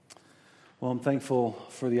Well, I'm thankful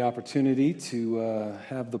for the opportunity to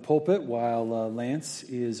have the pulpit while Lance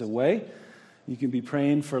is away. You can be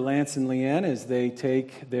praying for Lance and Leanne as they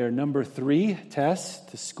take their number 3 test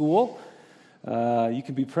to school. You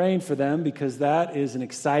can be praying for them because that is an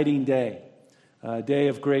exciting day, a day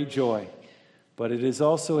of great joy. But it is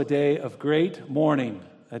also a day of great mourning,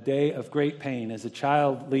 a day of great pain as a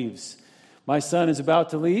child leaves. My son is about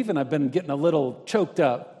to leave, and I've been getting a little choked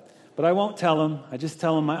up. But I won't tell him. I just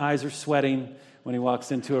tell him my eyes are sweating when he walks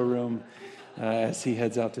into a room as he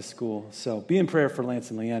heads out to school. So be in prayer for Lance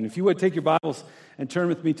and Leanne. If you would, take your Bibles and turn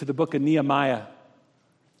with me to the book of Nehemiah.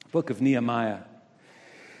 Book of Nehemiah.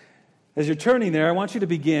 As you're turning there, I want you to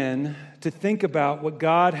begin to think about what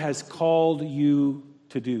God has called you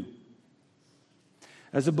to do.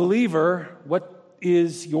 As a believer, what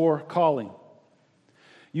is your calling?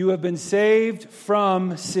 You have been saved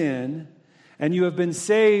from sin, and you have been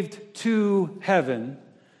saved to heaven,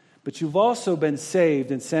 but you've also been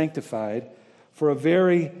saved and sanctified for a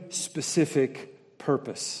very specific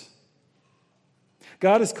purpose.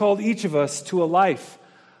 God has called each of us to a life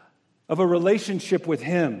of a relationship with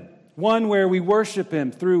Him, one where we worship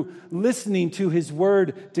Him through listening to His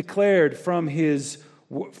word declared from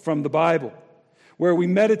the Bible, where we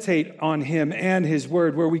meditate on Him and His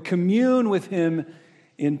word, where we commune with Him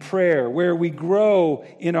in prayer, where we grow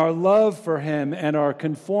in our love for Him and are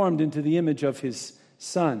conformed into the image of His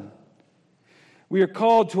Son. We are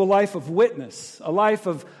called to a life of witness, a life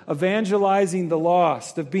of evangelizing the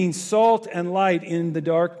lost, of being salt and light in the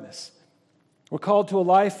darkness. We're called to a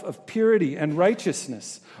life of purity and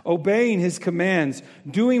righteousness, obeying His commands,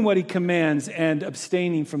 doing what He commands, and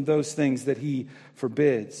abstaining from those things that He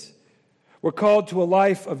forbids. We're called to a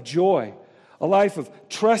life of joy, a life of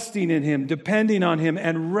trusting in Him, depending on Him,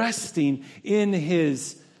 and resting in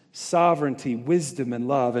His sovereignty, wisdom, and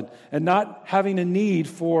love, and not having a need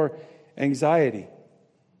for anxiety.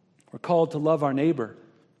 We're called to love our neighbor,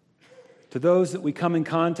 to those that we come in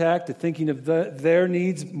contact, to thinking of their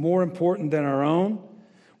needs more important than our own.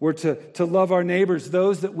 We're to love our neighbors,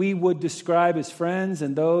 those that we would describe as friends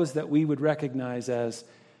and those that we would recognize as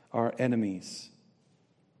our enemies.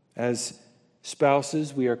 As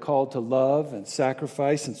spouses, we are called to love and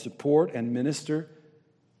sacrifice and support and minister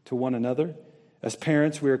to one another. As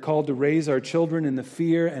parents, we are called to raise our children in the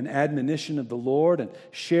fear and admonition of the Lord and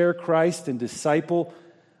share Christ and disciple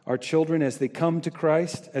our children as they come to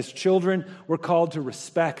Christ. As children, we're called to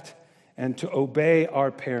respect and to obey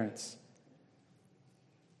our parents.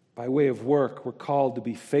 By way of work, we're called to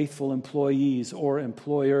be faithful employees or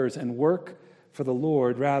employers and work for the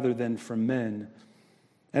Lord rather than for men.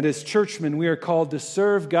 And as churchmen, we are called to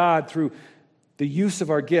serve God through the use of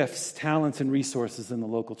our gifts, talents, and resources in the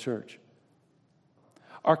local church.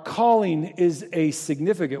 Our calling is a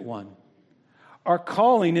significant one. Our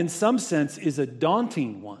calling, in some sense, is a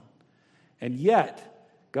daunting one. And yet,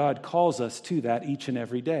 God calls us to that each and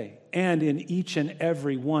every day, and in each and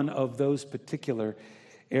every one of those particular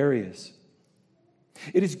areas.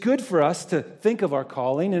 It is good for us to think of our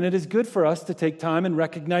calling, and it is good for us to take time and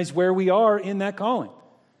recognize where we are in that calling.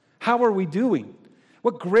 How are we doing?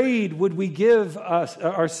 What grade would we give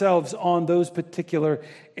ourselves on those particular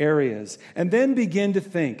areas? And then begin to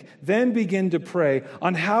think, then begin to pray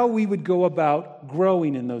on how we would go about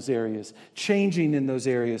growing in those areas, changing in those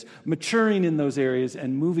areas, maturing in those areas,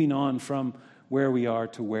 and moving on from where we are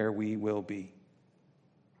to where we will be.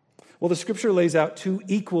 Well, the Scripture lays out 2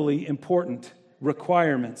 equally important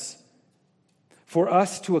requirements for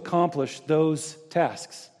us to accomplish those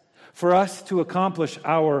tasks, for us to accomplish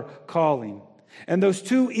our calling. And those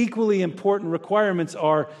 2 equally important requirements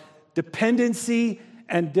are dependency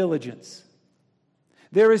and diligence.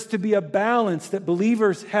 There is to be a balance that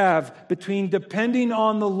believers have between depending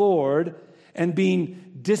on the Lord and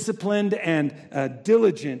being disciplined and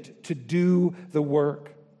diligent to do the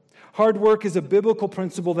work. Hard work is a biblical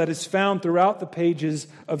principle that is found throughout the pages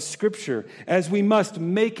of Scripture, as we must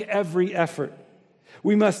make every effort.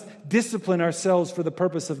 We must discipline ourselves for the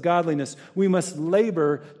purpose of godliness. We must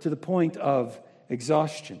labor to the point of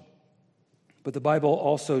exhaustion. But the Bible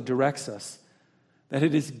also directs us that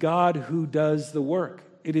it is God who does the work.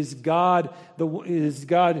 It is God who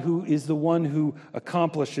is the one who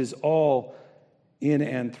accomplishes all in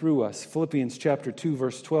and through us. Philippians chapter 2,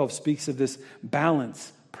 verse 12 speaks of this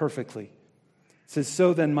balance perfectly. It says,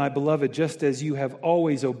 "So then, my beloved, just as you have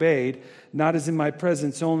always obeyed, not as in my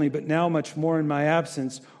presence only, but now much more in my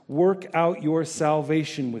absence, work out your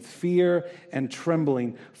salvation with fear and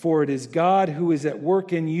trembling, for it is God who is at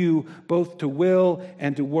work in you, both to will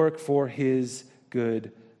and to work for His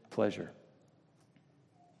good pleasure."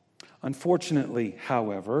 Unfortunately,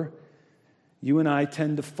 however, you and I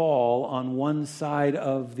tend to fall on one side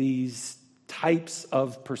of these types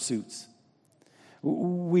of pursuits.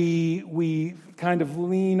 We kind of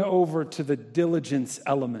lean over to the diligence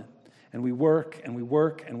element. And we work, and we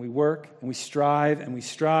work, and we work, and we strive, and we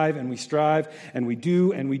strive, and we strive, and we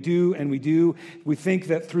do, and we do, and we do. We think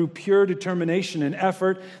that through pure determination and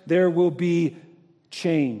effort, there will be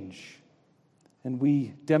change. And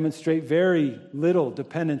we demonstrate very little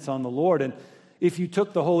dependence on the Lord. And if you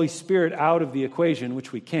took the Holy Spirit out of the equation,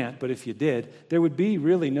 which we can't, but if you did, there would be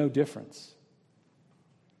really no difference.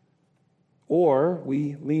 Or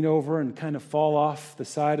we lean over and kind of fall off the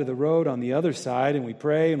side of the road on the other side, and we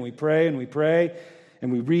pray and we pray and we pray,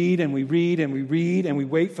 and we read and we read and we read, and we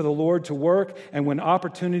wait for the Lord to work. And when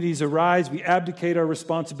opportunities arise, we abdicate our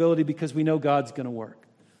responsibility because we know God's going to work.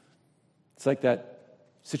 It's like that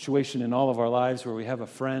situation in all of our lives where we have a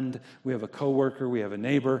friend, we have a coworker, we have a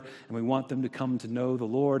neighbor, and we want them to come to know the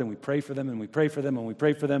Lord, and we pray for them, and we pray for them, and we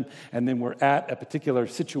pray for them, and then we're at a particular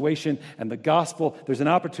situation, and the gospel, there's an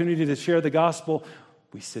opportunity to share the gospel.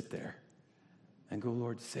 We sit there and go,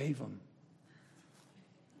 Lord, save them.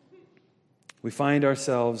 We find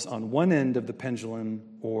ourselves on one end of the pendulum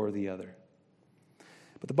or the other.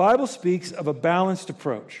 But the Bible speaks of a balanced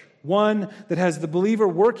approach, one that has the believer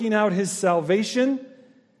working out his salvation,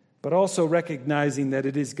 but also recognizing that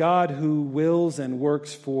it is God who wills and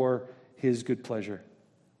works for his good pleasure.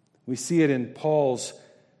 We see it in Paul's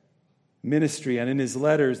ministry and in his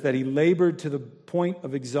letters that he labored to the point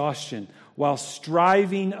of exhaustion while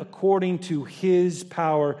striving according to his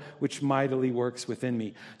power, which mightily works within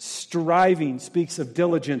me. Striving speaks of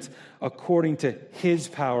diligence according to his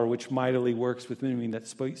power, which mightily works within me. That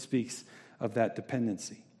speaks of that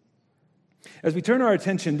dependency. As we turn our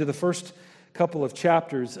attention to the first couple of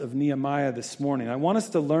chapters of Nehemiah this morning, I want us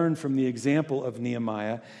to learn from the example of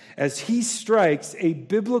Nehemiah as he strikes a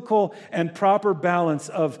biblical and proper balance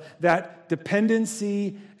of that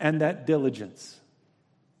dependency and that diligence.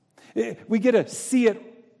 We get to see it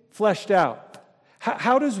fleshed out.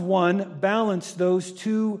 How does one balance those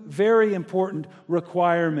two very important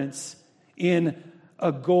requirements in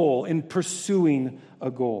a goal, in pursuing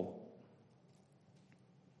a goal?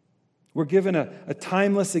 We're given a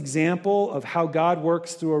timeless example of how God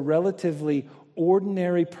works through a relatively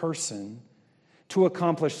ordinary person to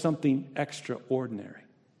accomplish something extraordinary.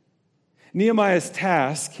 Nehemiah's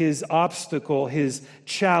task, his obstacle, his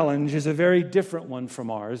challenge is a very different one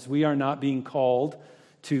from ours. We are not being called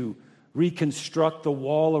to reconstruct the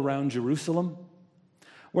wall around Jerusalem.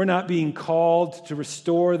 We're not being called to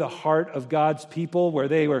restore the heart of God's people where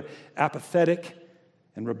they were apathetic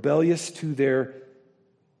and rebellious to their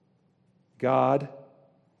God,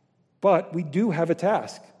 but we do have a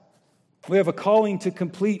task. We have a calling to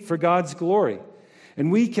complete for God's glory.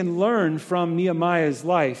 And we can learn from Nehemiah's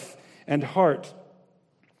life and heart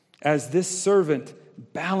as this servant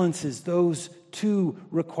balances those two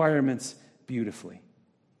requirements beautifully.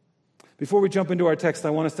 Before we jump into our text, I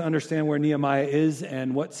want us to understand where Nehemiah is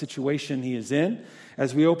and what situation he is in.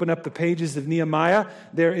 As we open up the pages of Nehemiah,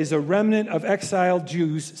 there is a remnant of exiled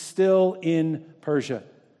Jews still in Persia.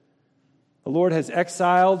 The Lord has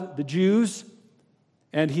exiled the Jews,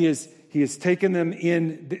 and He has taken them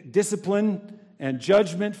in discipline and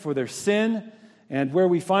judgment for their sin. And where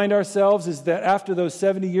we find ourselves is that after those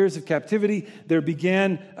 70 years of captivity, there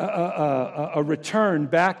began a return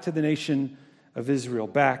back to the nation of Israel,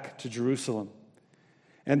 back to Jerusalem.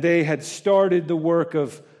 And they had started the work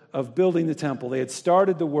of building the temple. They had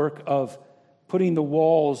started the work of putting the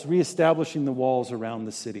walls, reestablishing the walls around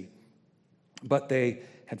the city. But they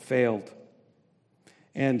had failed.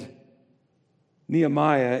 And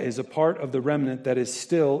Nehemiah is a part of the remnant that is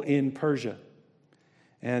still in Persia.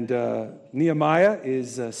 And Nehemiah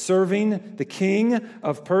is serving the king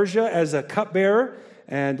of Persia as a cupbearer.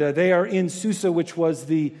 And they are in Susa, which was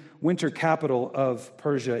the winter capital of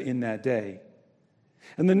Persia in that day.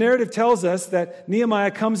 And the narrative tells us that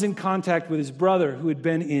Nehemiah comes in contact with his brother who had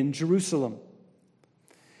been in Jerusalem.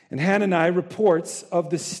 And Hanani reports of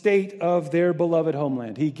the state of their beloved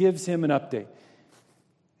homeland. He gives him an update.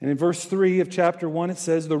 And in verse 3 of chapter 1, it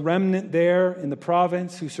says, "The remnant there in the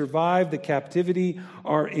province who survived the captivity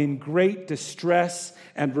are in great distress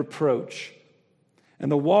and reproach.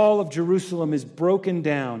 And the wall of Jerusalem is broken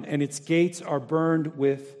down, and its gates are burned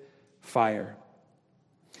with fire."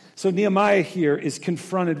 So Nehemiah here is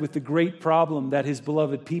confronted with the great problem that his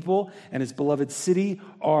beloved people and his beloved city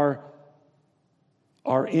are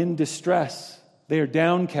in distress. They are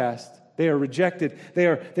downcast. They are rejected. They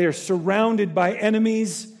are surrounded by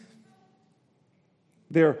enemies.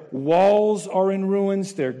 Their walls are in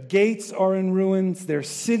ruins. Their gates are in ruins. Their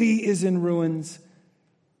city is in ruins.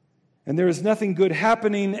 And there is nothing good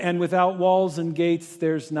happening, and without walls and gates,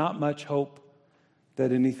 there's not much hope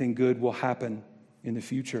that anything good will happen in the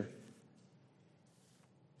future.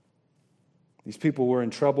 These people were in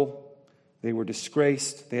trouble. They were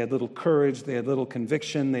disgraced. They had little courage. They had little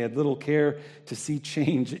conviction. They had little care to see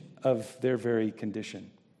change of their very condition.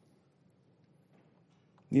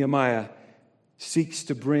 Nehemiah seeks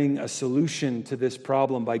to bring a solution to this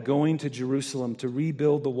problem by going to Jerusalem to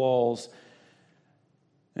rebuild the walls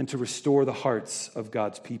and to restore the hearts of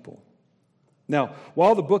God's people. Now,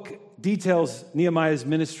 while the book details Nehemiah's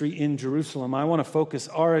ministry in Jerusalem, I want to focus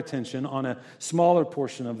our attention on a smaller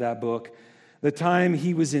portion of that book, the time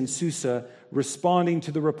he was in Susa responding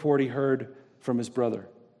to the report he heard from his brother,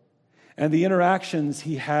 and the interactions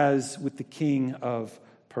he has with the king of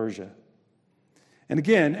Persia. And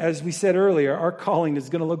again, as we said earlier, our calling is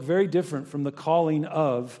going to look very different from the calling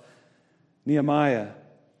of Nehemiah.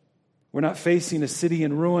 We're not facing a city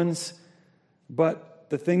in ruins, but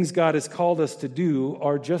the things God has called us to do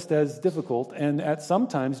are just as difficult and at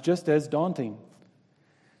sometimes just as daunting.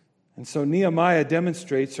 And so Nehemiah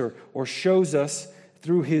demonstrates or shows us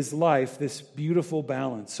through his life this beautiful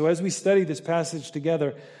balance. So as we study this passage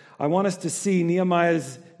together, I want us to see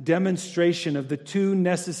Nehemiah's demonstration of the two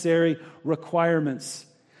necessary requirements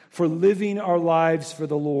for living our lives for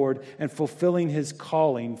the Lord and fulfilling his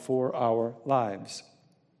calling for our lives.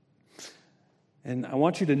 And I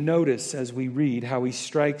want you to notice as we read how he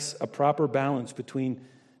strikes a proper balance between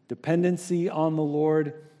dependency on the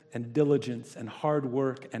Lord and diligence and hard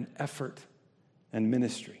work and effort and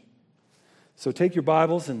ministry. So take your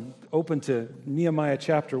Bibles and open to Nehemiah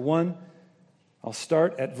chapter 1. I'll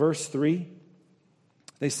start at verse 3.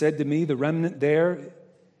 They said to me, the remnant there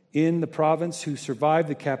in the province who survived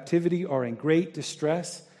the captivity are in great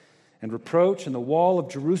distress and reproach, and the wall of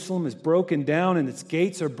Jerusalem is broken down and its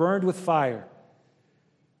gates are burned with fire.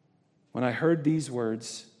 When I heard these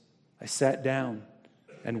words, I sat down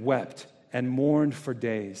and wept and mourned for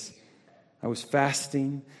days. I was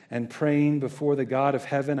fasting and praying before the God of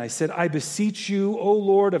heaven. I said, I beseech you, O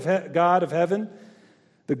Lord God of heaven,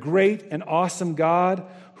 the great and awesome God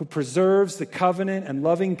who preserves the covenant and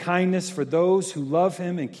loving kindness for those who love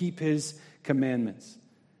him and keep his commandments.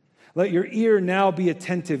 Let your ear now be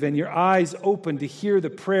attentive and your eyes open to hear the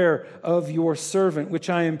prayer of your servant, which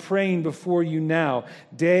I am praying before you now,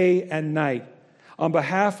 day and night, on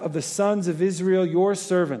behalf of the sons of Israel, your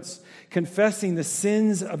servants, confessing the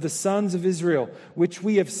sins of the sons of Israel, which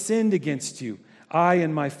we have sinned against you. I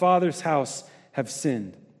and my father's house have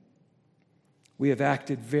sinned. We have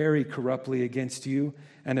acted very corruptly against you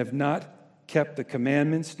and have not kept the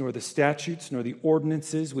commandments, nor the statutes, nor the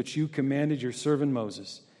ordinances which you commanded your servant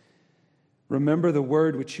Moses. Remember the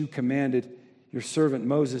word which you commanded your servant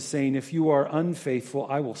Moses, saying, if you are unfaithful,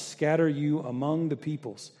 I will scatter you among the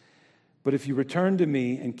peoples. But if you return to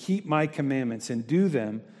me and keep my commandments and do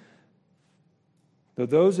them, though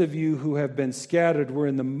those of you who have been scattered were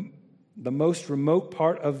in the most remote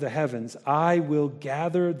part of the heavens, I will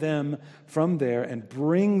gather them from there and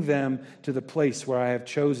bring them to the place where I have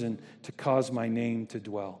chosen to cause my name to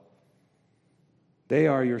dwell. They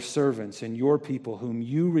are your servants and your people, whom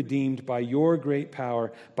you redeemed by your great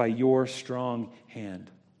power, by your strong hand.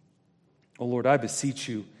 O Lord, I beseech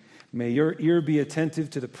you, may your ear be attentive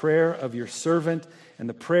to the prayer of your servant and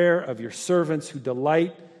the prayer of your servants who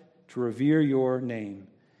delight to revere your name.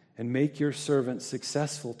 And make your servant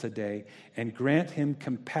successful today and grant him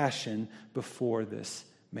compassion before this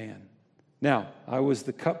man. Now, I was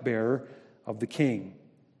the cupbearer of the king.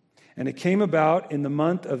 And it came about in the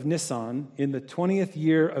month of Nisan, in the 20th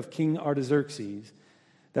year of King Artaxerxes,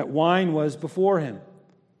 that wine was before him.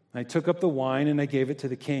 I took up the wine and I gave it to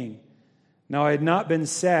the king. Now I had not been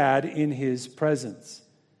sad in his presence.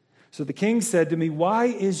 So the king said to me, why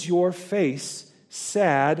is your face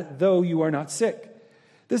sad, though you are not sick?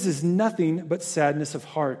 This is nothing but sadness of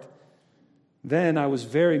heart. Then I was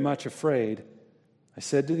very much afraid. I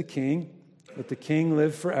said to the king, let the king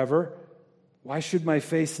live forever. Why should my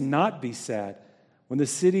face not be sad? When the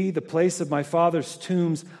city, the place of my father's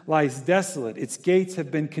tombs, lies desolate, its gates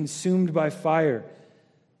have been consumed by fire.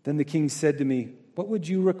 Then the king said to me, what would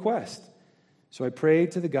you request? So I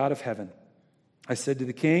prayed to the God of heaven. I said to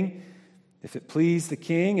the king, if it please the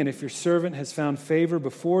king, and if your servant has found favor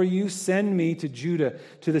before you, send me to Judah,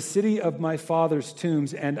 to the city of my father's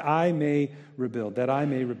tombs, and I may rebuild, that I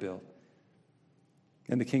may rebuild.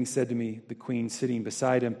 And the king said to me, the queen sitting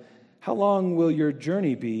beside him, how long will your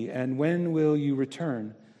journey be, and when will you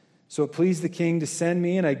return? So it pleased the king to send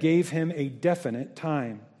me, and I gave him a definite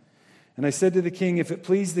time. And I said to the king, if it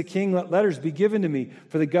please the king, let letters be given to me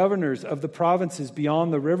for the governors of the provinces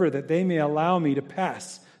beyond the river, that they may allow me to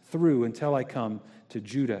pass through until I come to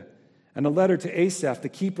Judah. And a letter to Asaph, the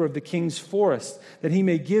keeper of the king's forest, that he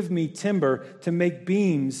may give me timber to make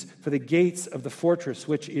beams for the gates of the fortress,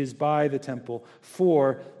 which is by the temple,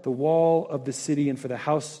 for the wall of the city and for the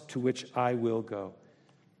house to which I will go.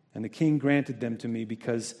 And the king granted them to me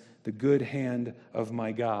because the good hand of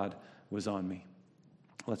my God was on me.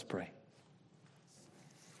 Let's pray.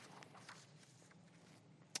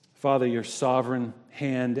 Father, your sovereign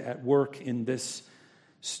hand at work in this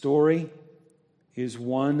story is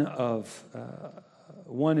one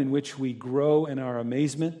in which we grow in our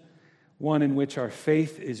amazement, one in which our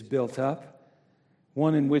faith is built up,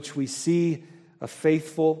 one in which we see a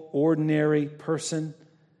faithful, ordinary person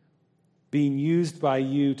being used by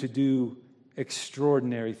you to do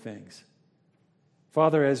extraordinary things.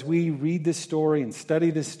 Father, as we read this story and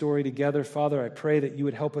study this story together, Father, I pray that you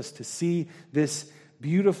would help us to see this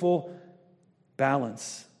beautiful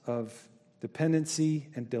balance of dependency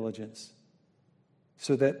and diligence,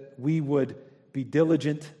 so that we would be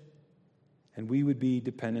diligent and we would be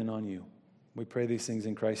dependent on you. We pray these things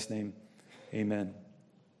in Christ's name. Amen.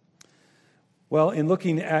 Well, in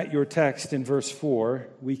looking at your text in verse 4,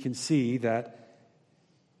 we can see that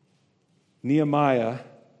Nehemiah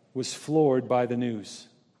was floored by the news,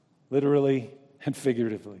 literally and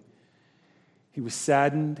figuratively. He was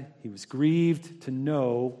saddened, he was grieved to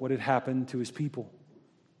know what had happened to his people.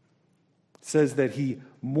 It says that he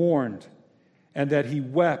mourned, and that he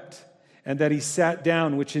wept, and that he sat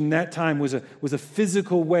down, which in that time was a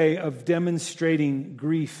physical way of demonstrating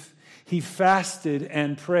grief. He fasted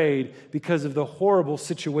and prayed because of the horrible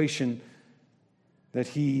situation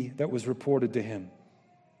that was reported to him.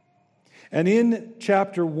 And in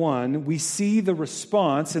chapter 1, we see the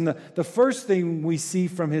response, and the first thing we see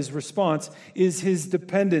from his response is his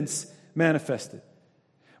dependence manifested.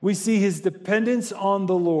 We see his dependence on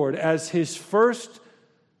the Lord as his first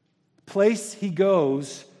place he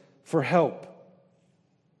goes for help.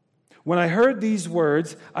 When I heard these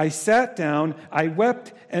words, I sat down, I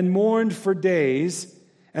wept and mourned for days,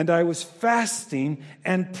 and I was fasting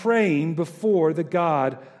and praying before the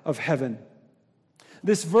God of heaven.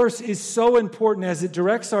 This verse is so important as it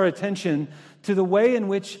directs our attention to the way in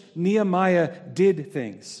which Nehemiah did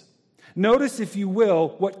things. Notice, if you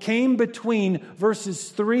will, what came between verses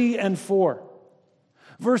 3 and 4.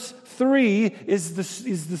 Verse 3 is the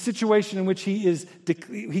situation in which he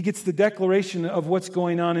gets the declaration of what's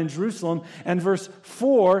going on in Jerusalem. And verse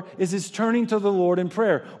 4 is his turning to the Lord in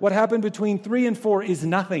prayer. What happened between 3 and 4 is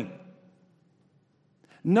nothing.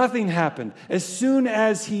 Nothing happened. As soon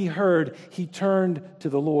as he heard, he turned to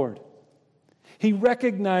the Lord. He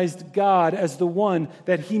recognized God as the one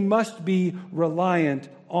that he must be reliant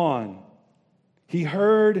on. He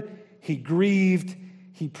heard, he grieved,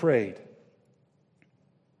 he prayed.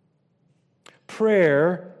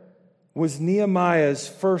 Prayer was Nehemiah's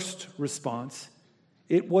first response.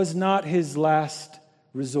 It was not his last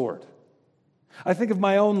resort. I think of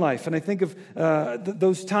my own life, and I think of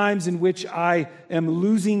those times in which I am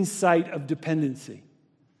losing sight of dependency.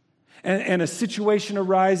 And a situation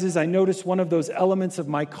arises, I notice one of those elements of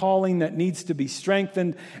my calling that needs to be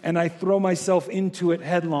strengthened, and I throw myself into it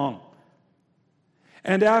headlong.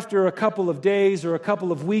 And after a couple of days or a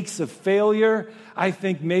couple of weeks of failure, I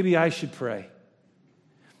think maybe I should pray.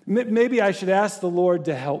 Maybe I should ask the Lord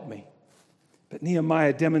to help me. But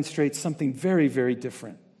Nehemiah demonstrates something very, very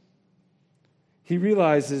different. He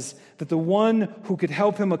realizes that the one who could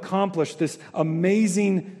help him accomplish this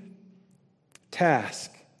amazing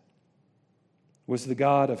task was the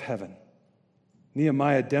God of heaven.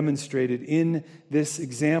 Nehemiah demonstrated in this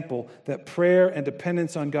example that prayer and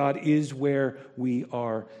dependence on God is where we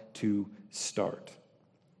are to start.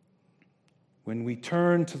 When we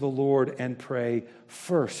turn to the Lord and pray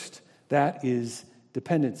first, that is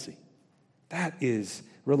dependency. That is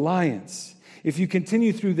reliance. If you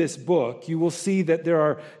continue through this book, you will see that there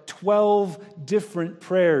are 12 different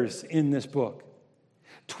prayers in this book.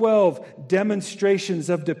 12 demonstrations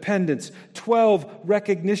of dependence, 12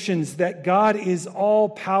 recognitions that God is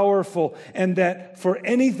all-powerful and that for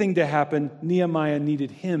anything to happen, Nehemiah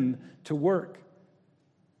needed him to work.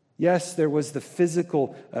 Yes, there was the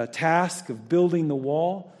physical task of building the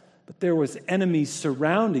wall, but there was enemies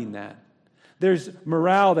surrounding that. There's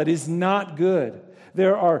morale that is not good.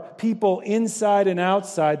 There are people inside and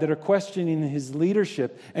outside that are questioning his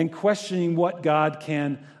leadership and questioning what God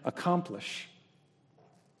can accomplish.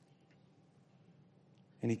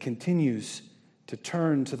 And he continues to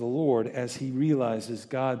turn to the Lord as he realizes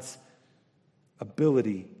God's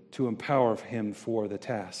ability to empower him for the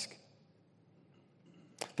task.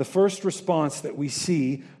 The first response that we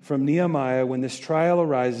see from Nehemiah when this trial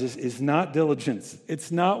arises is not diligence.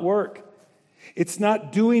 It's not work. It's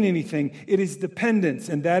not doing anything. It is dependence,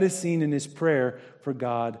 and that is seen in his prayer for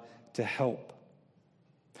God to help.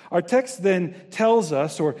 Our text then tells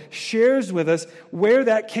us or shares with us where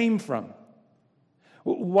that came from.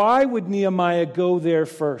 Why would Nehemiah go there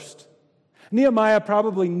first? Nehemiah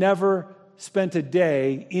probably never spent a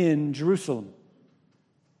day in Jerusalem.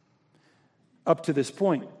 Up to this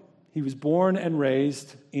point, he was born and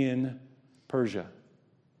raised in Persia.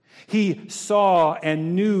 He saw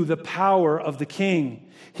and knew the power of the king.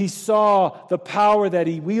 He saw the power that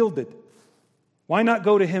he wielded. Why not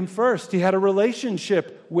go to him first? He had a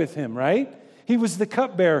relationship with him, right? He was the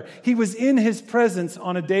cupbearer. He was in his presence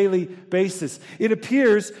on a daily basis. It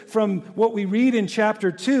appears from what we read in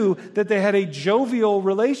chapter 2 that they had a jovial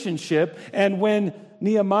relationship, and when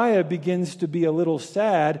Nehemiah begins to be a little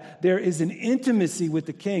sad, there is an intimacy with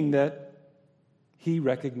the king that he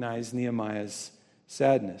recognized Nehemiah's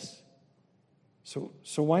sadness. So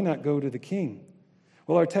why not go to the king?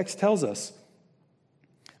 Well, our text tells us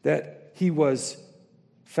that he was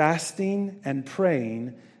fasting and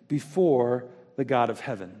praying before the God of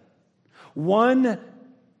heaven. One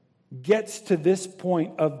gets to this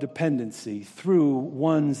point of dependency through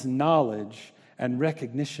one's knowledge and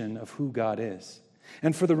recognition of who God is.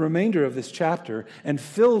 And for the remainder of this chapter, and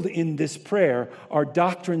filled in this prayer, are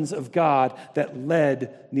doctrines of God that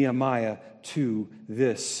led Nehemiah to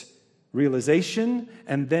this realization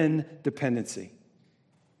and then dependency.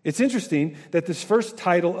 It's interesting that this first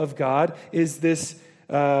title of God is this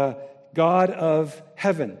God of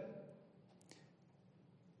heaven.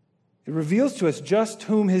 It reveals to us just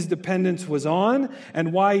whom his dependence was on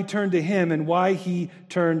and why he turned to him and why he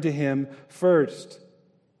turned to him first.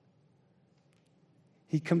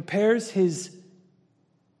 He compares his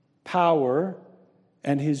power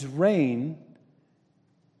and his reign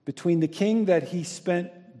between the king that he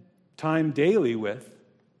spent time daily with,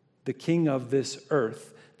 the king of this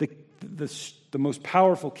earth, the most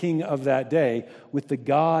powerful king of that day, with the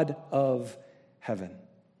God of heaven.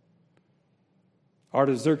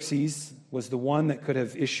 Artaxerxes was the one that could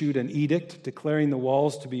have issued an edict declaring the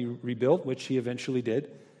walls to be rebuilt, which he eventually did.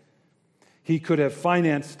 He could have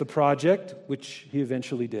financed the project, which he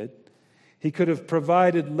eventually did. He could have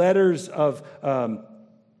provided letters of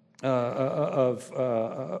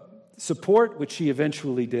support, which he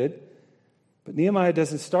eventually did. But Nehemiah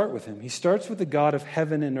doesn't start with him. He starts with the God of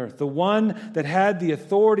heaven and earth, the one that had the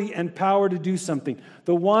authority and power to do something,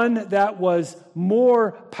 the one that was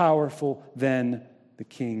more powerful than the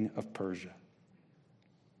king of Persia.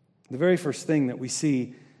 The very first thing that we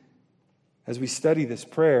see as we study this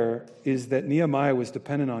prayer is that Nehemiah was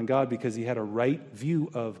dependent on God because he had a right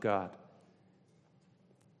view of God.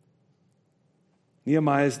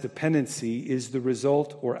 Nehemiah's dependency is the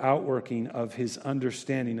result or outworking of his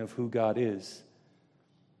understanding of who God is.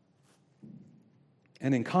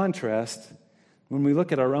 And in contrast, when we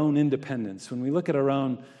look at our own independence, when we look at our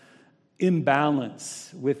own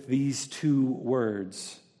imbalance with these two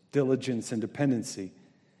words, diligence and dependency,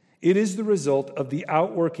 it is the result of the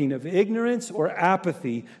outworking of ignorance or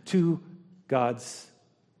apathy to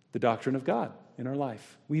the doctrine of God in our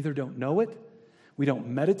life. We either don't know it, we don't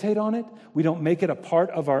meditate on it, we don't make it a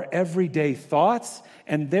part of our everyday thoughts,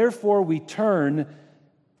 and therefore we turn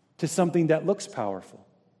to something that looks powerful.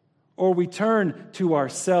 Or we turn to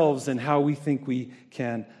ourselves and how we think we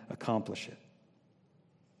can accomplish it.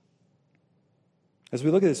 As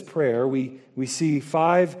we look at this prayer, we see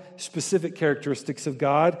 5 specific characteristics of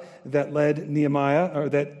God that led Nehemiah, or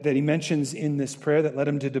that he mentions in this prayer, that led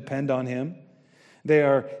him to depend on him. They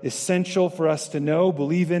are essential for us to know,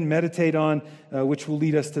 believe in, meditate on, which will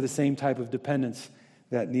lead us to the same type of dependence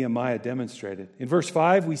that Nehemiah demonstrated. In verse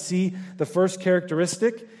 5, we see the first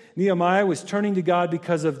characteristic. Nehemiah was turning to God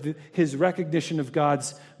because of his recognition of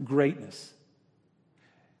God's greatness.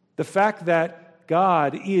 The fact that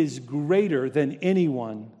God is greater than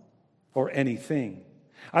anyone or anything.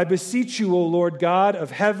 I beseech you, O Lord God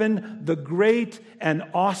of heaven, the great and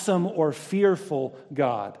awesome or fearful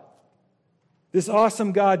God. This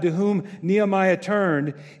awesome God to whom Nehemiah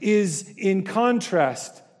turned is in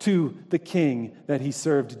contrast to the king that he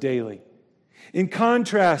served daily. In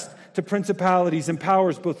contrast to principalities and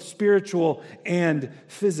powers, both spiritual and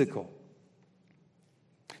physical.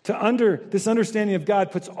 This understanding of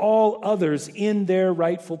God puts all others in their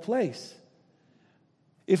rightful place.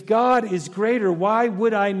 If God is greater, why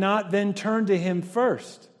would I not then turn to him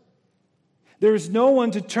first? There is no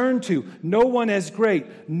one to turn to, no one as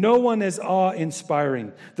great, no one as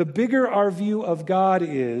awe-inspiring. The bigger our view of God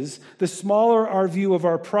is, the smaller our view of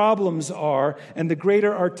our problems are, and the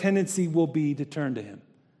greater our tendency will be to turn to Him.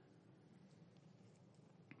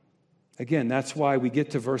 Again, that's why we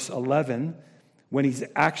get to verse 11, when he's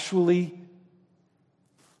actually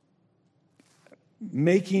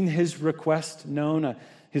making his request known.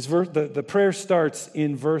 The prayer starts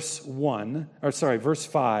in verse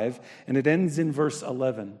 5, and it ends in verse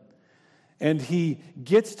 11. And he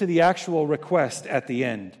gets to the actual request at the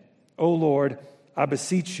end. O Lord, I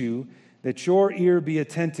beseech you that your ear be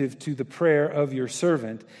attentive to the prayer of your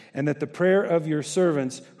servant, and that the prayer of your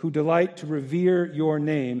servants who delight to revere your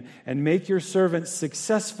name, and make your servant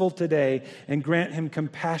successful today, and grant him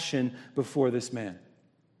compassion before this man.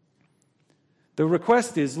 The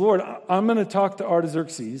request is, Lord, I'm going to talk to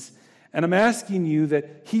Artaxerxes, and I'm asking you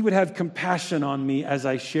that he would have compassion on me as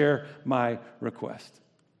I share my request.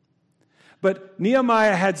 But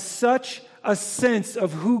Nehemiah had such a sense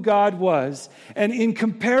of who God was, and in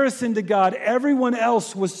comparison to God, everyone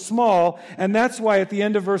else was small, and that's why at the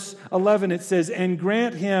end of verse 11 it says, and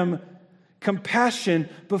grant him compassion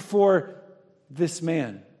before this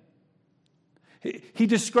man. He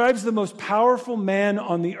describes the most powerful man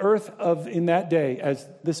on the earth in that day as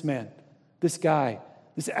this man, this guy,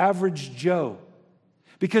 this average Joe.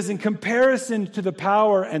 Because in comparison to the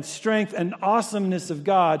power and strength and awesomeness of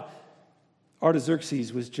God,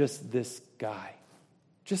 Artaxerxes was just this guy.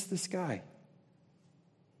 Just this guy.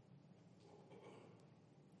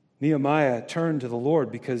 Nehemiah turned to the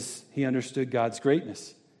Lord because he understood God's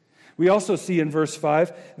greatness. We also see in verse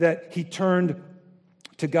 5 that he turned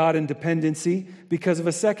to God in dependency because of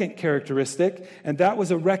a second characteristic, and that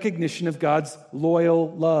was a recognition of God's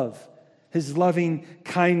loyal love, His loving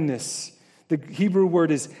kindness. The Hebrew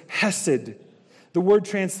word is hesed. The word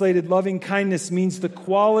translated loving kindness means the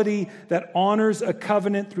quality that honors a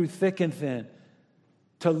covenant through thick and thin.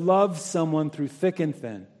 To love someone through thick and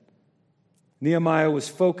thin. Nehemiah was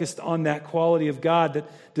focused on that quality of God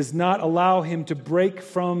that does not allow him to break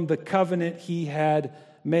from the covenant he had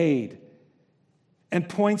made. And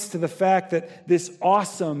points to the fact that this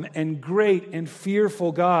awesome and great and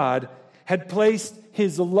fearful God had placed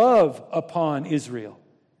His love upon Israel.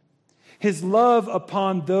 His love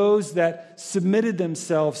upon those that submitted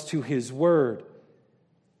themselves to His word.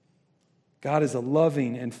 God is a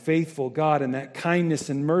loving and faithful God, and that kindness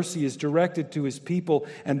and mercy is directed to His people,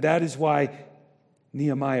 and that is why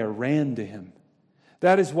Nehemiah ran to Him.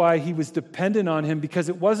 That is why he was dependent on Him, because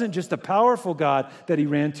it wasn't just a powerful God that he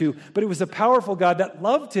ran to, but it was a powerful God that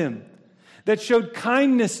loved him, that showed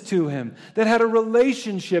kindness to him, that had a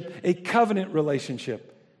relationship, a covenant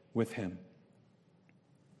relationship with him.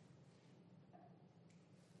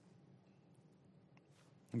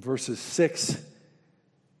 In verses 6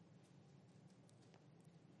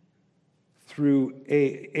 through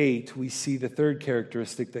 8, we see the third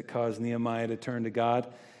characteristic that caused Nehemiah to turn to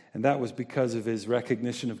God. And that was because of his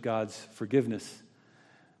recognition of God's forgiveness.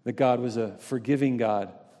 That God was a forgiving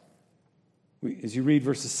God. As you read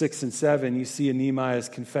verses 6 and 7, you see in Nehemiah's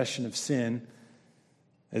confession of sin.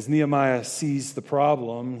 As Nehemiah sees the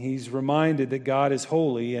problem, he's reminded that God is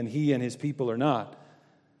holy and he and his people are not.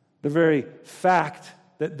 The very fact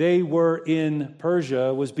that they were in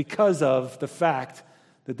Persia was because of the fact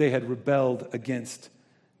that they had rebelled against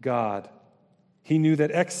God. He knew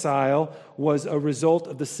that exile was a result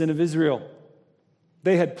of the sin of Israel.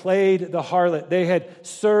 They had played the harlot. They had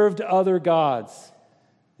served other gods.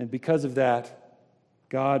 And because of that,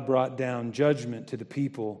 God brought down judgment to the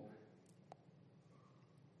people.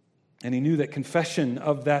 And he knew that confession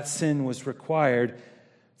of that sin was required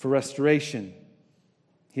for restoration.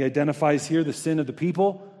 He identifies here the sin of the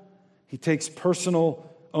people. He takes personal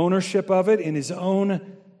ownership of it in his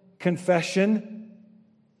own confession.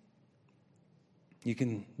 You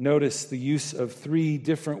can notice the use of 3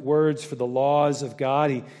 different words for the laws of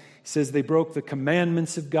God. He says they broke the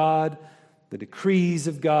commandments of God, the decrees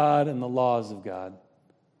of God, and the laws of God.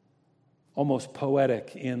 Almost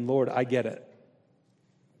poetic in, Lord, I get it.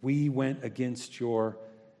 We went against your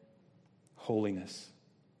holiness.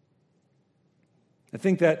 I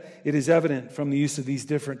think that it is evident from the use of these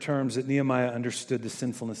different terms that Nehemiah understood the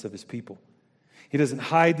sinfulness of his people. He doesn't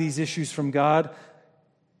hide these issues from God,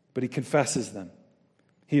 but he confesses them.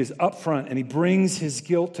 He is upfront and he brings his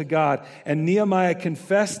guilt to God. And Nehemiah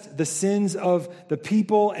confessed the sins of the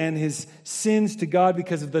people and his sins to God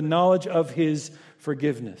because of the knowledge of his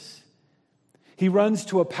forgiveness. He runs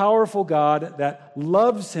to a powerful God that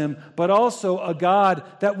loves him, but also a God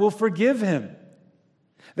that will forgive him.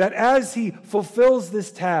 That as he fulfills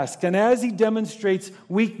this task and as he demonstrates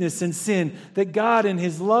weakness and sin, that God in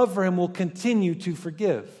his love for him will continue to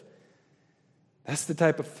forgive. That's the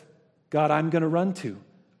type of God I'm going to run to.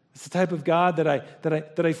 It's the type of God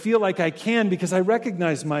that I feel like I can because I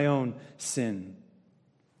recognize my own sin.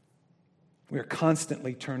 We are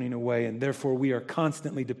constantly turning away, and therefore we are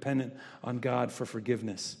constantly dependent on God for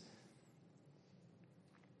forgiveness.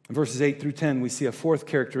 In verses 8 through 10, we see a fourth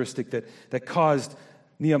characteristic that caused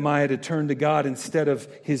Nehemiah to turn to God instead of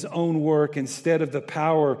his own work, instead of the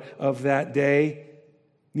power of that day.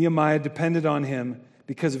 Nehemiah depended on him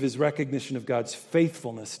because of his recognition of God's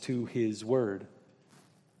faithfulness to his word.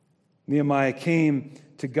 Nehemiah came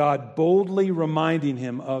to God boldly reminding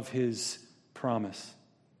him of his promise.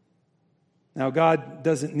 Now, God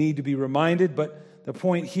doesn't need to be reminded, but the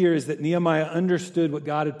point here is that Nehemiah understood what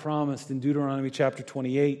God had promised in Deuteronomy chapter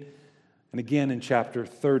 28 and again in chapter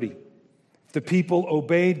 30. If the people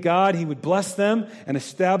obeyed God, he would bless them and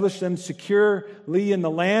establish them securely in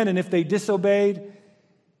the land, and if they disobeyed,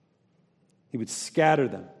 he would scatter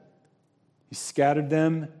them. He scattered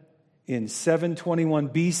them in 721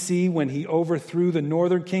 BC when he overthrew the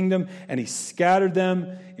northern kingdom, and he scattered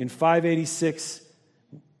them in 586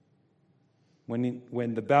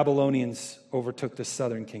 when the Babylonians overtook the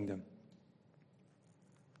southern kingdom.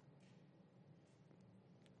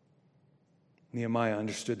 Nehemiah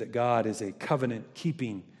understood that God is a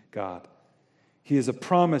covenant-keeping God. He is a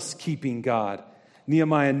promise-keeping God.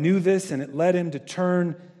 Nehemiah knew this, and it led him to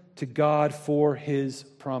turn to God for his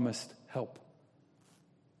promised help.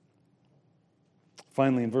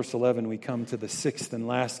 Finally, in verse 11, we come to the sixth and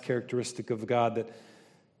last characteristic of God that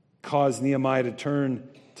caused Nehemiah to turn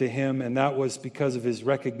to him, and that was because of his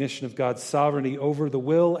recognition of God's sovereignty over the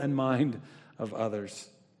will and mind of others.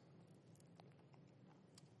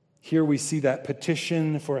 Here we see that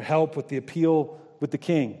petition for help with the appeal with the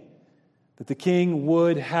king, that the king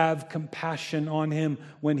would have compassion on him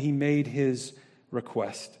when he made his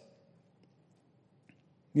request.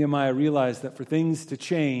 Nehemiah realized that for things to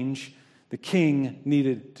change, the king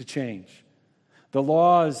needed to change. The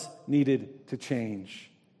laws needed to change.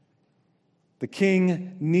 The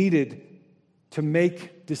king needed to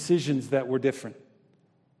make decisions that were different.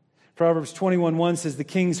 Proverbs 21:1 says, "The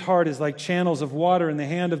king's heart is like channels of water in the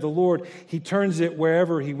hand of the Lord. He turns it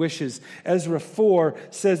wherever he wishes." Ezra 4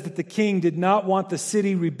 says that the king did not want the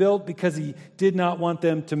city rebuilt because he did not want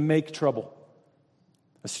them to make trouble.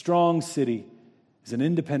 A strong city is an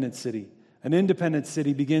independent city. An independent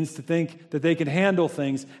city begins to think that they can handle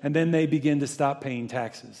things, and then they begin to stop paying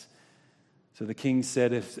taxes. So the king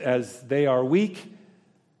said, as they are weak,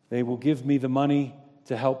 they will give me the money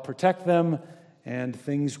to help protect them, and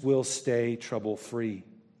things will stay trouble-free.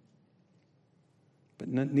 But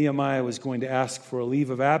Nehemiah was going to ask for a leave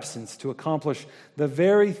of absence to accomplish the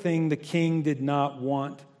very thing the king did not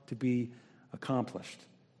want to be accomplished.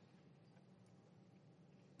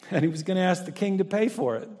 And he was going to ask the king to pay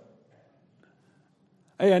for it.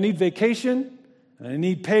 Hey, I need vacation, and I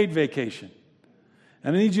need paid vacation.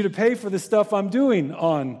 And I need you to pay for the stuff I'm doing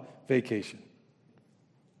on vacation.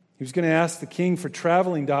 He was going to ask the king for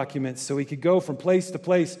traveling documents so he could go from place to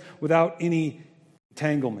place without any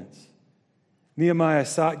entanglements. Nehemiah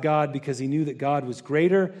sought God because he knew that God was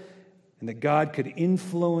greater and that God could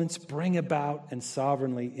influence, bring about, and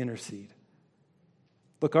sovereignly intercede.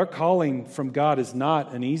 Look, our calling from God is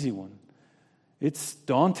not an easy one. It's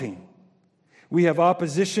daunting. We have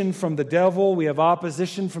opposition from the devil. We have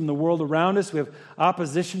opposition from the world around us. We have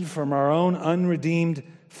opposition from our own unredeemed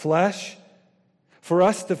flesh. For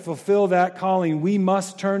us to fulfill that calling, we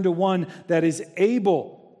must turn to one that is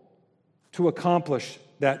able to accomplish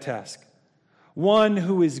that task. One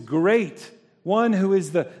who is great. One who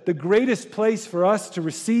is the greatest place for us to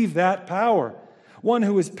receive that power. One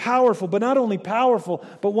who is powerful, but not only powerful,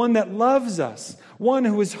 but one that loves us. One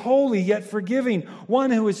who is holy yet forgiving.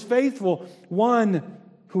 One who is faithful. One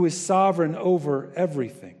who is sovereign over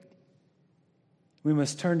everything. We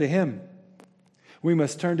must turn to him. We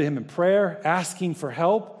must turn to him in prayer, asking for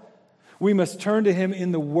help. We must turn to him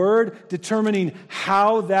in the word, determining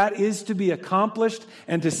how that is to be accomplished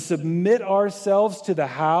and to submit ourselves to the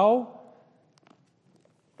how.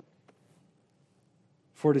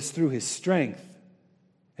 For it is through his strength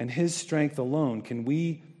and his strength alone can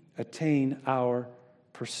we attain our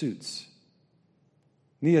pursuits.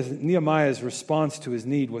 Nehemiah's response to his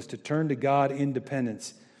need was to turn to God in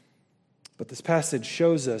dependence. But this passage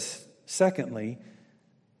shows us, secondly,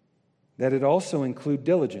 that it also includes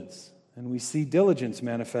diligence. And we see diligence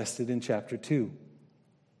manifested in chapter 2.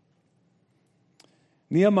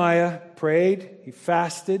 Nehemiah prayed, he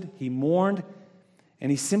fasted, he mourned, And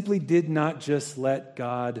he simply did not just let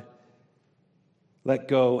go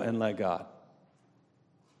and let God.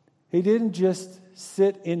 He didn't just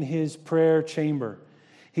sit in his prayer chamber.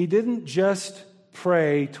 He didn't just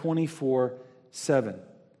pray 24/7.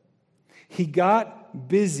 He got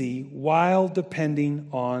busy while depending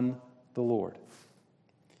on the Lord.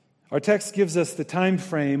 Our text gives us the time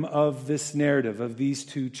frame of this narrative, of these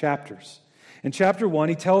two chapters. In chapter 1,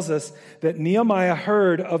 he tells us that Nehemiah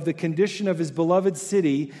heard of the condition of his beloved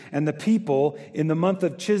city and the people in the month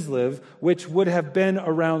of Chislev, which would have been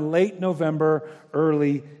around late November,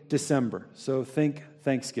 early December. So think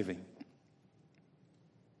Thanksgiving.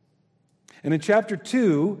 And in chapter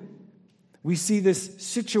 2, we see this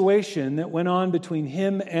situation that went on between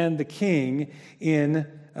him and the king in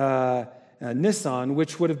Nisan,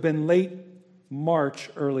 which would have been late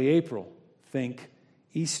March, early April. Think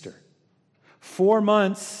Easter. 4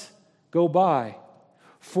 months go by.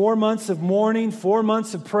 4 months of mourning, 4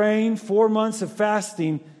 months of praying, 4 months of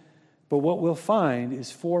fasting. But what we'll find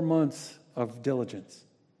is 4 months of diligence.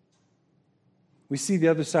 We see the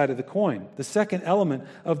other side of the coin, the second element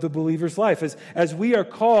of the believer's life. As we are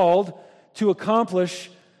called to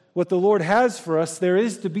accomplish what the Lord has for us, there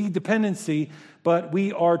is to be dependency, but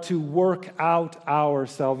we are to work out our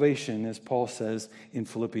salvation, as Paul says in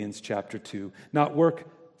Philippians chapter 2. Not work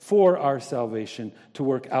for our salvation, to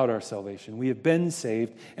work out our salvation. We have been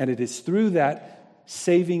saved, and it is through that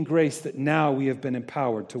saving grace that now we have been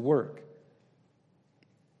empowered to work.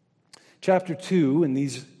 Chapter 2, in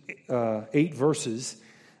these 8 verses,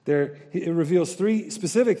 it reveals 3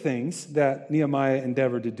 specific things that Nehemiah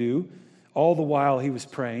endeavored to do, all the while he was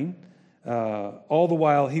praying, all the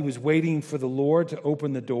while he was waiting for the Lord to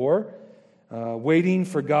open the door, waiting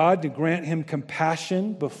for God to grant him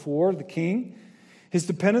compassion before the king. His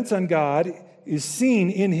dependence on God is seen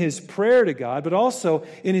in his prayer to God, but also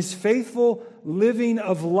in his faithful living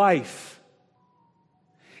of life.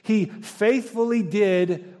 He faithfully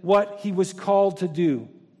did what he was called to do.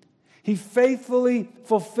 He faithfully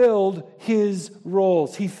fulfilled his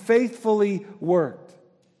roles. He faithfully worked.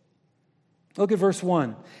 Look at verse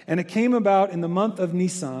 1. And it came about in the month of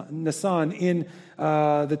Nisan, in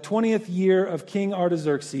the 20th year of King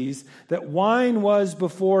Artaxerxes, that wine was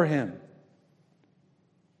before him.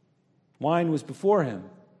 Wine was before him.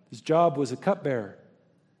 His job was a cupbearer.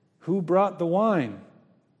 Who brought the wine?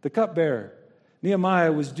 The cupbearer.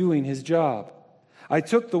 Nehemiah was doing his job. I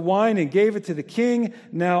took the wine and gave it to the king.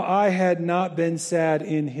 Now I had not been sad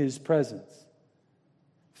in his presence.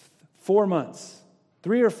 4 months,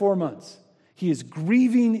 3 or 4 months. He is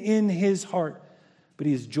grieving in his heart, but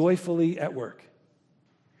he is joyfully at work.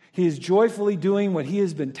 He is joyfully doing what he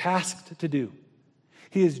has been tasked to do.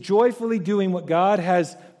 He is joyfully doing what God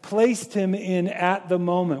has placed him in at the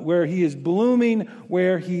moment, where he is blooming,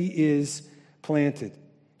 where he is planted.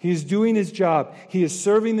 He is doing his job. He is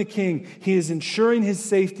serving the king. He is ensuring his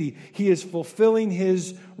safety. He is fulfilling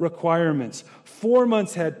his requirements. 4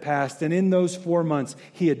 months had passed, and in those 4 months,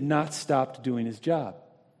 he had not stopped doing his job.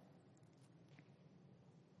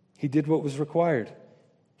 He did what was required.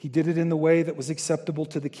 He did it in the way that was acceptable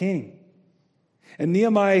to the king. And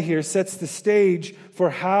Nehemiah here sets the stage for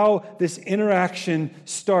how this interaction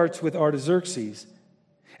starts with Artaxerxes.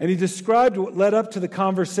 And he described what led up to the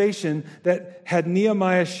conversation that had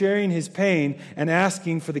Nehemiah sharing his pain and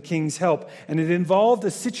asking for the king's help. And it involved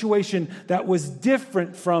a situation that was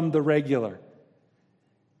different from the regular.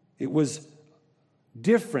 It was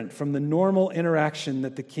different from the normal interaction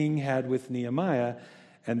that the king had with Nehemiah,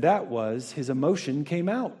 and that was his emotion came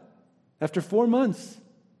out after 4 months.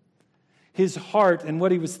 His heart and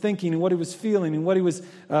what he was thinking and what he was feeling and what he was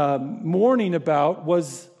mourning about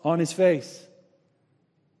was on his face.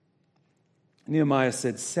 Nehemiah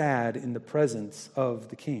said, sad in the presence of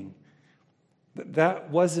the king. But that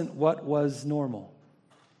wasn't what was normal.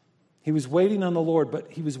 He was waiting on the Lord,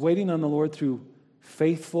 but he was waiting on the Lord through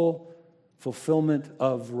faithful fulfillment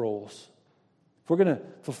of roles. If we're going to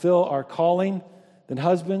fulfill our calling, then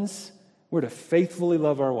husbands, we're to faithfully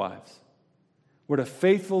love our wives. We're to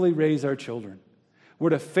faithfully raise our children.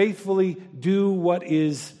 We're to faithfully do what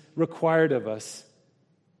is required of us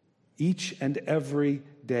each and every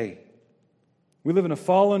day. We live in a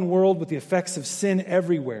fallen world with the effects of sin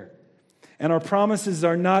everywhere. And our promises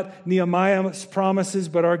are not Nehemiah's promises,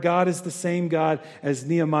 but our God is the same God as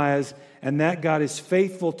Nehemiah's. And that God is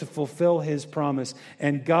faithful to fulfill his promise.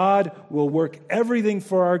 And God will work everything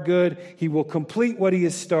for our good. He will complete what he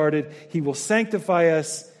has started. He will sanctify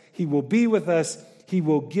us. He will be with us. He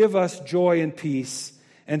will give us joy and peace.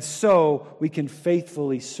 And so we can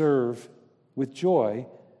faithfully serve with joy,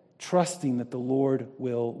 trusting that the Lord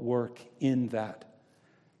will work in that.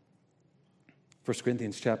 1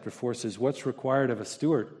 Corinthians chapter 4 says, what's required of a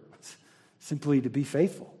steward? It's simply to be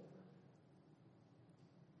faithful.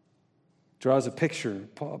 Draws a picture,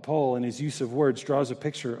 Paul in his use of words draws a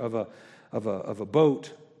picture of a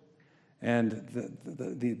boat. And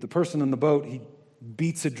the person on the boat, he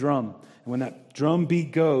beats a drum. And when that drum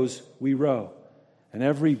beat goes, we row. And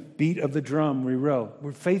every beat of the drum, we row.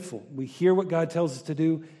 We're faithful. We hear what God tells us to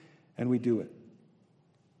do, and we do it.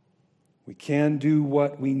 We can do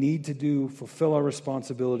what we need to do, fulfill our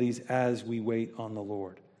responsibilities as we wait on the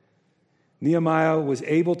Lord. Nehemiah was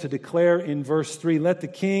able to declare in verse 3, let the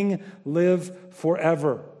king live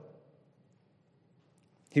forever.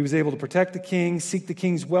 He was able to protect the king, seek the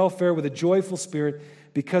king's welfare with a joyful spirit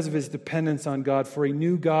because of his dependence on God, for he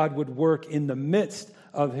knew God would work in the midst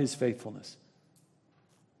of his faithfulness.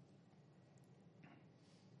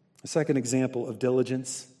 A second example of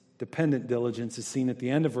diligence, dependent diligence, is seen at the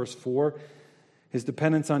end of verse 4. His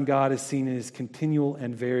dependence on God is seen in his continual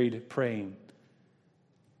and varied praying.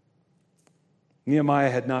 Nehemiah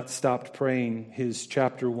had not stopped praying his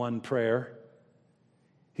chapter 1 prayer.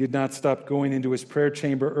 He had not stopped going into his prayer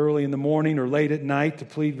chamber early in the morning or late at night to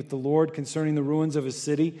plead with the Lord concerning the ruins of his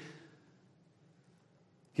city.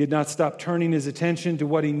 He had not stopped turning his attention to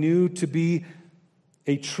what he knew to be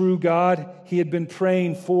a true God. He had been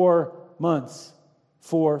praying for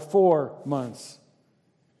 4 months.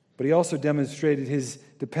 But he also demonstrated his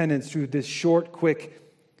dependence through this short, quick,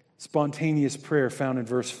 spontaneous prayer found in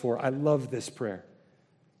verse 4. I love this prayer.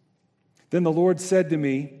 Then the Lord said to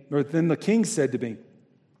me, or then the king said to me,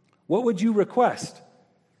 what would you request?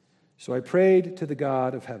 So I prayed to the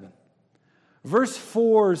God of heaven. Verse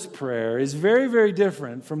 4's prayer is very, very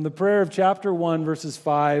different from the prayer of chapter 1, verses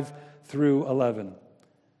 5 through 11.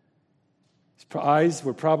 His eyes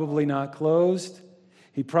were probably not closed.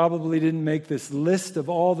 He probably didn't make this list of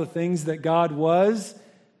all the things that God was.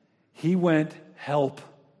 He went, help.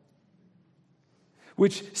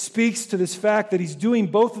 Which speaks to this fact that he's doing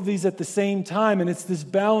both of these at the same time, and it's this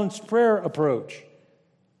balanced prayer approach.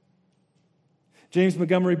 James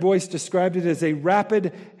Montgomery Boyce described it as a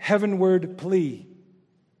rapid heavenward plea.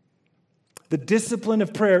 The discipline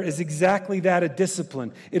of prayer is exactly that, a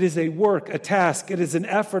discipline. It is a work, a task. It is an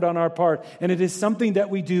effort on our part, and it is something that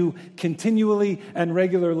we do continually and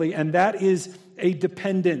regularly, and that is a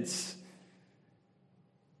dependence.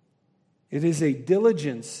 It is a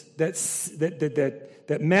diligence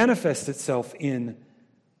that manifests itself in.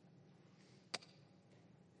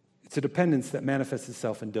 It's a dependence that manifests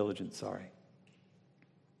itself in diligence,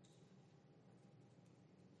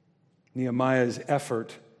 Nehemiah's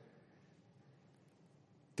effort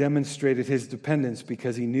demonstrated his dependence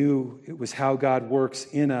because he knew it was how God works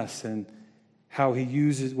in us and how he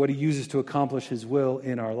uses what he uses to accomplish his will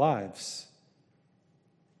in our lives.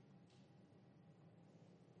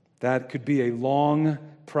 That could be a long,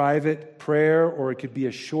 private prayer, or it could be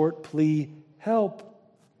a short plea, help.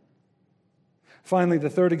 Finally, the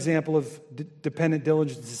third example of dependent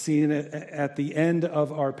diligence is seen at the end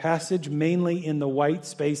of our passage, mainly in the white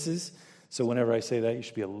spaces. So whenever I say that, you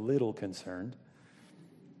should be a little concerned.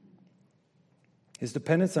 His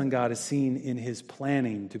dependence on God is seen in his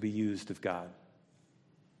planning to be used of God.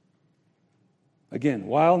 Again,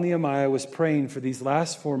 while Nehemiah was praying for these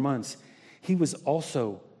last 4 months, he was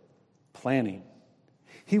also planning.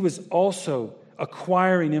 He was also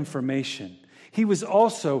acquiring information. He was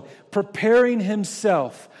also preparing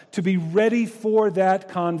himself to be ready for that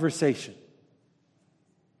conversation.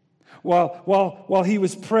 While he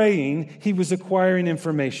was praying, he was acquiring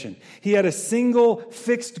information. He had a single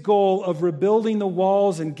fixed goal of rebuilding the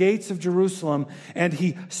walls and gates of Jerusalem, and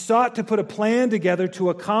he sought to put a plan together to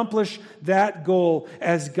accomplish that goal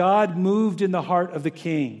as God moved in the heart of the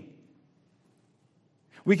king.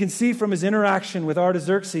 We can see from his interaction with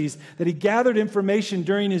Artaxerxes that he gathered information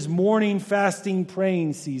during his morning fasting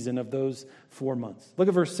praying season of those 4 months. Look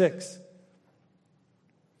at verse 6.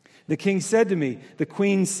 The king said to me, the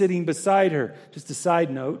queen sitting beside her. Just a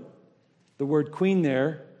side note, the word queen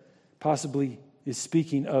there possibly is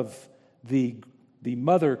speaking of the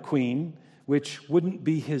mother queen, which wouldn't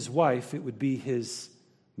be his wife, it would be his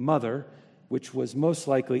mother, which was most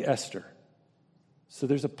likely Esther. So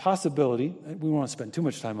there's a possibility, we won't spend too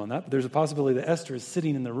much time on that, but there's a possibility that Esther is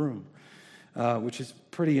sitting in the room, which is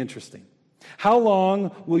pretty interesting. How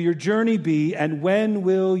long will your journey be, and when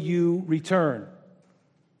will you return?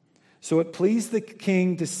 So it pleased the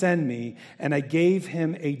king to send me, and I gave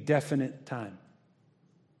him a definite time.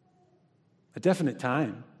 A definite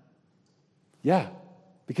time? Yeah,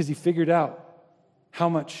 because he figured out how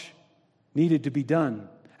much needed to be done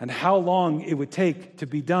and how long it would take to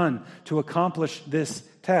be done to accomplish this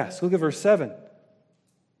task. Look at verse 7.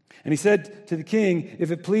 And he said to the king,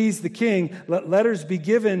 if it please the king, let letters be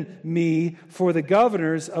given me for the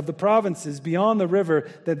governors of the provinces beyond the river,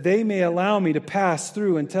 that they may allow me to pass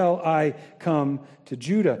through until I come to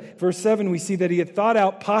Judah. Verse 7, we see that he had thought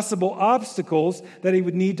out possible obstacles that he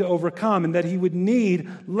would need to overcome and that he would need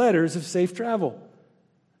letters of safe travel.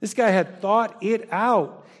 This guy had thought it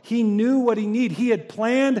out. He knew what he needed. He had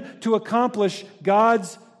planned to accomplish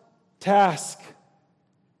God's task.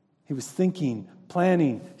 He was thinking,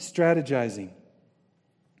 planning, strategizing.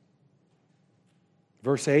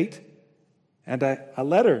 Verse 8, and a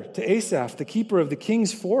letter to Asaph, the keeper of the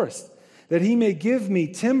king's forest, that he may give me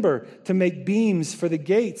timber to make beams for the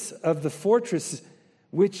gates of the fortress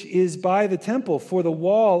which is by the temple, for the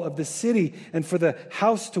wall of the city, and for the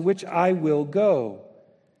house to which I will go.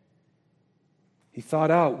 He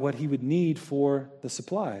thought out what he would need for the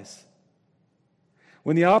supplies.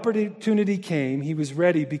 When the opportunity came, he was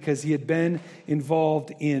ready because he had been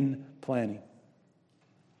involved in planning.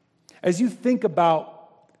 As you think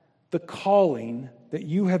about the calling that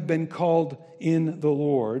you have been called in the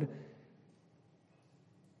Lord,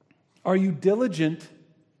 are you diligent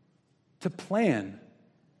to plan,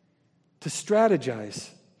 to strategize?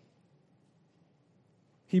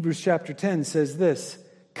 Hebrews chapter 10 says this,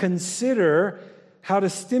 consider how to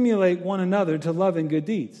stimulate one another to love and good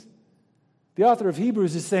deeds. The author of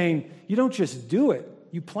Hebrews is saying, you don't just do it,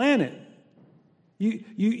 you plan it.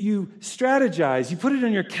 You strategize, you put it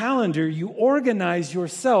on your calendar, you organize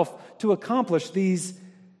yourself to accomplish these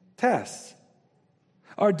tasks.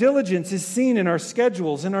 Our diligence is seen in our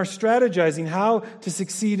schedules, in our strategizing how to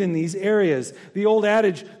succeed in these areas. The old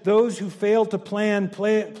adage, those who fail to plan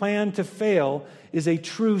to fail, is a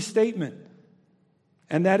true statement.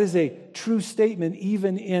 And that is a true statement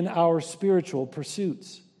even in our spiritual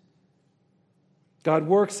pursuits. God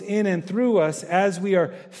works in and through us as we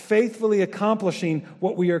are faithfully accomplishing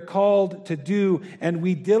what we are called to do, and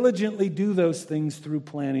we diligently do those things through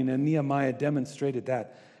planning, and Nehemiah demonstrated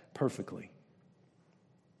that perfectly.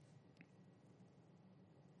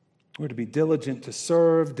 We're to be diligent to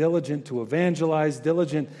serve, diligent to evangelize,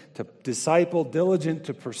 diligent to disciple, diligent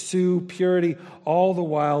to pursue purity, all the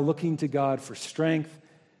while looking to God for strength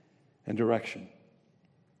and direction.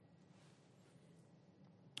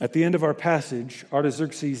 At the end of our passage,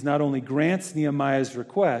 Artaxerxes not only grants Nehemiah's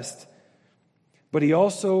request, but he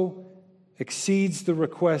also exceeds the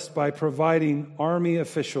request by providing army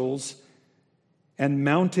officials and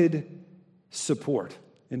mounted support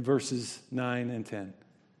in verses 9 and 10.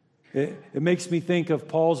 It makes me think of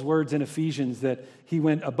Paul's words in Ephesians that he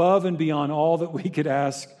went above and beyond all that we could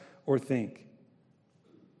ask or think.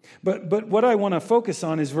 But what I want to focus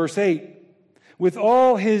on is verse 8. With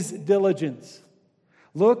all his diligence,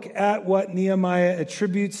 look at what Nehemiah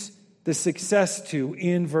attributes the success to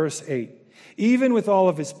in verse 8. Even with all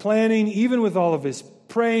of his planning, even with all of his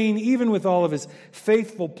praying, even with all of his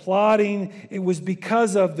faithful plotting, it was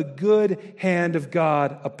because of the good hand of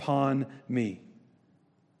God upon me.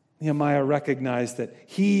 Nehemiah recognized that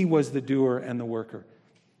he was the doer and the worker.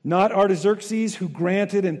 Not Artaxerxes, who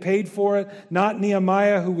granted and paid for it. Not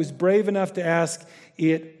Nehemiah, who was brave enough to ask.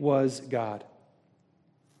 It was God.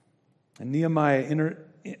 And Nehemiah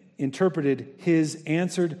interpreted his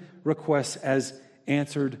answered requests as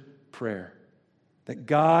answered prayer. That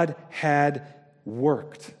God had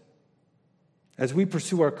worked. As we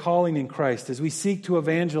pursue our calling in Christ, as we seek to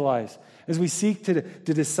evangelize, as we seek to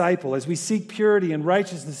disciple, as we seek purity and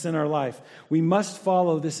righteousness in our life, we must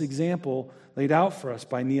follow this example laid out for us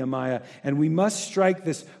by Nehemiah, and we must strike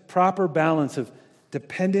this proper balance of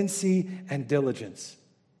dependency and diligence.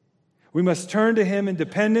 We must turn to Him in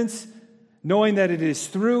dependence, knowing that it is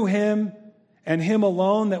through Him and Him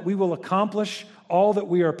alone that we will accomplish all that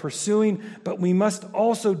we are pursuing, but we must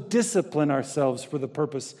also discipline ourselves for the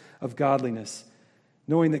purpose of godliness,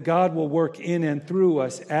 knowing that God will work in and through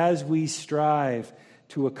us as we strive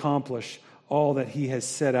to accomplish all that He has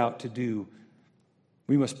set out to do.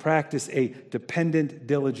 We must practice a dependent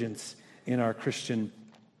diligence in our Christian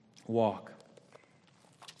walk.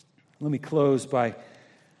 Let me close by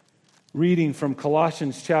reading from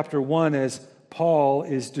Colossians chapter 1 as Paul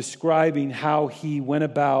is describing how he went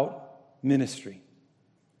about ministry.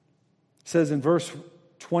 It says in verse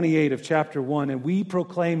 28 of chapter 1, and we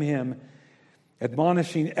proclaim Him,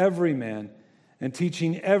 admonishing every man and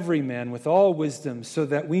teaching every man with all wisdom, so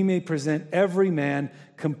that we may present every man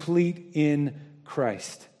complete in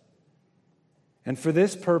Christ. And for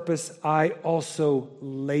this purpose I also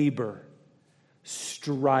labor,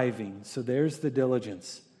 striving. So there's the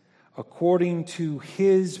diligence. According to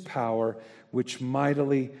His power, which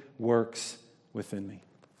mightily works within me.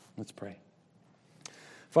 Let's pray.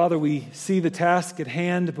 Father, we see the task at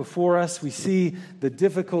hand before us. We see the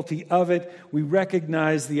difficulty of it. We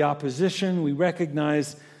recognize the opposition. We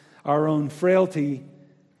recognize our own frailty.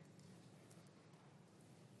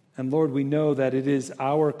 And Lord, we know that it is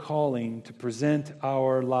our calling to present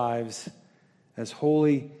our lives as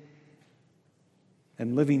holy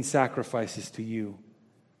and living sacrifices to you.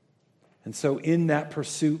 And so in that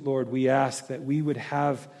pursuit, Lord, we ask that we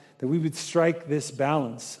would strike this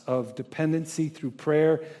balance of dependency through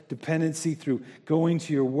prayer, dependency through going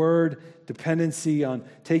to your word, dependency on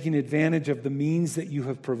taking advantage of the means that you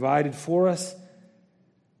have provided for us,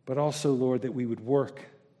 but also, Lord, that we would work,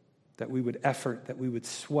 that we would effort, that we would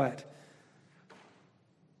sweat,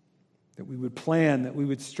 that we would plan, that we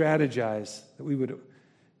would strategize, that we would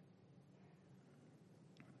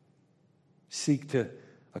seek to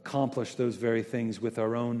accomplish those very things with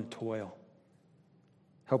our own toil.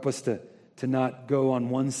 Help us to not go on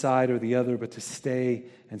one side or the other, but to stay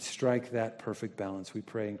and strike that perfect balance. We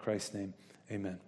pray in Christ's name. Amen.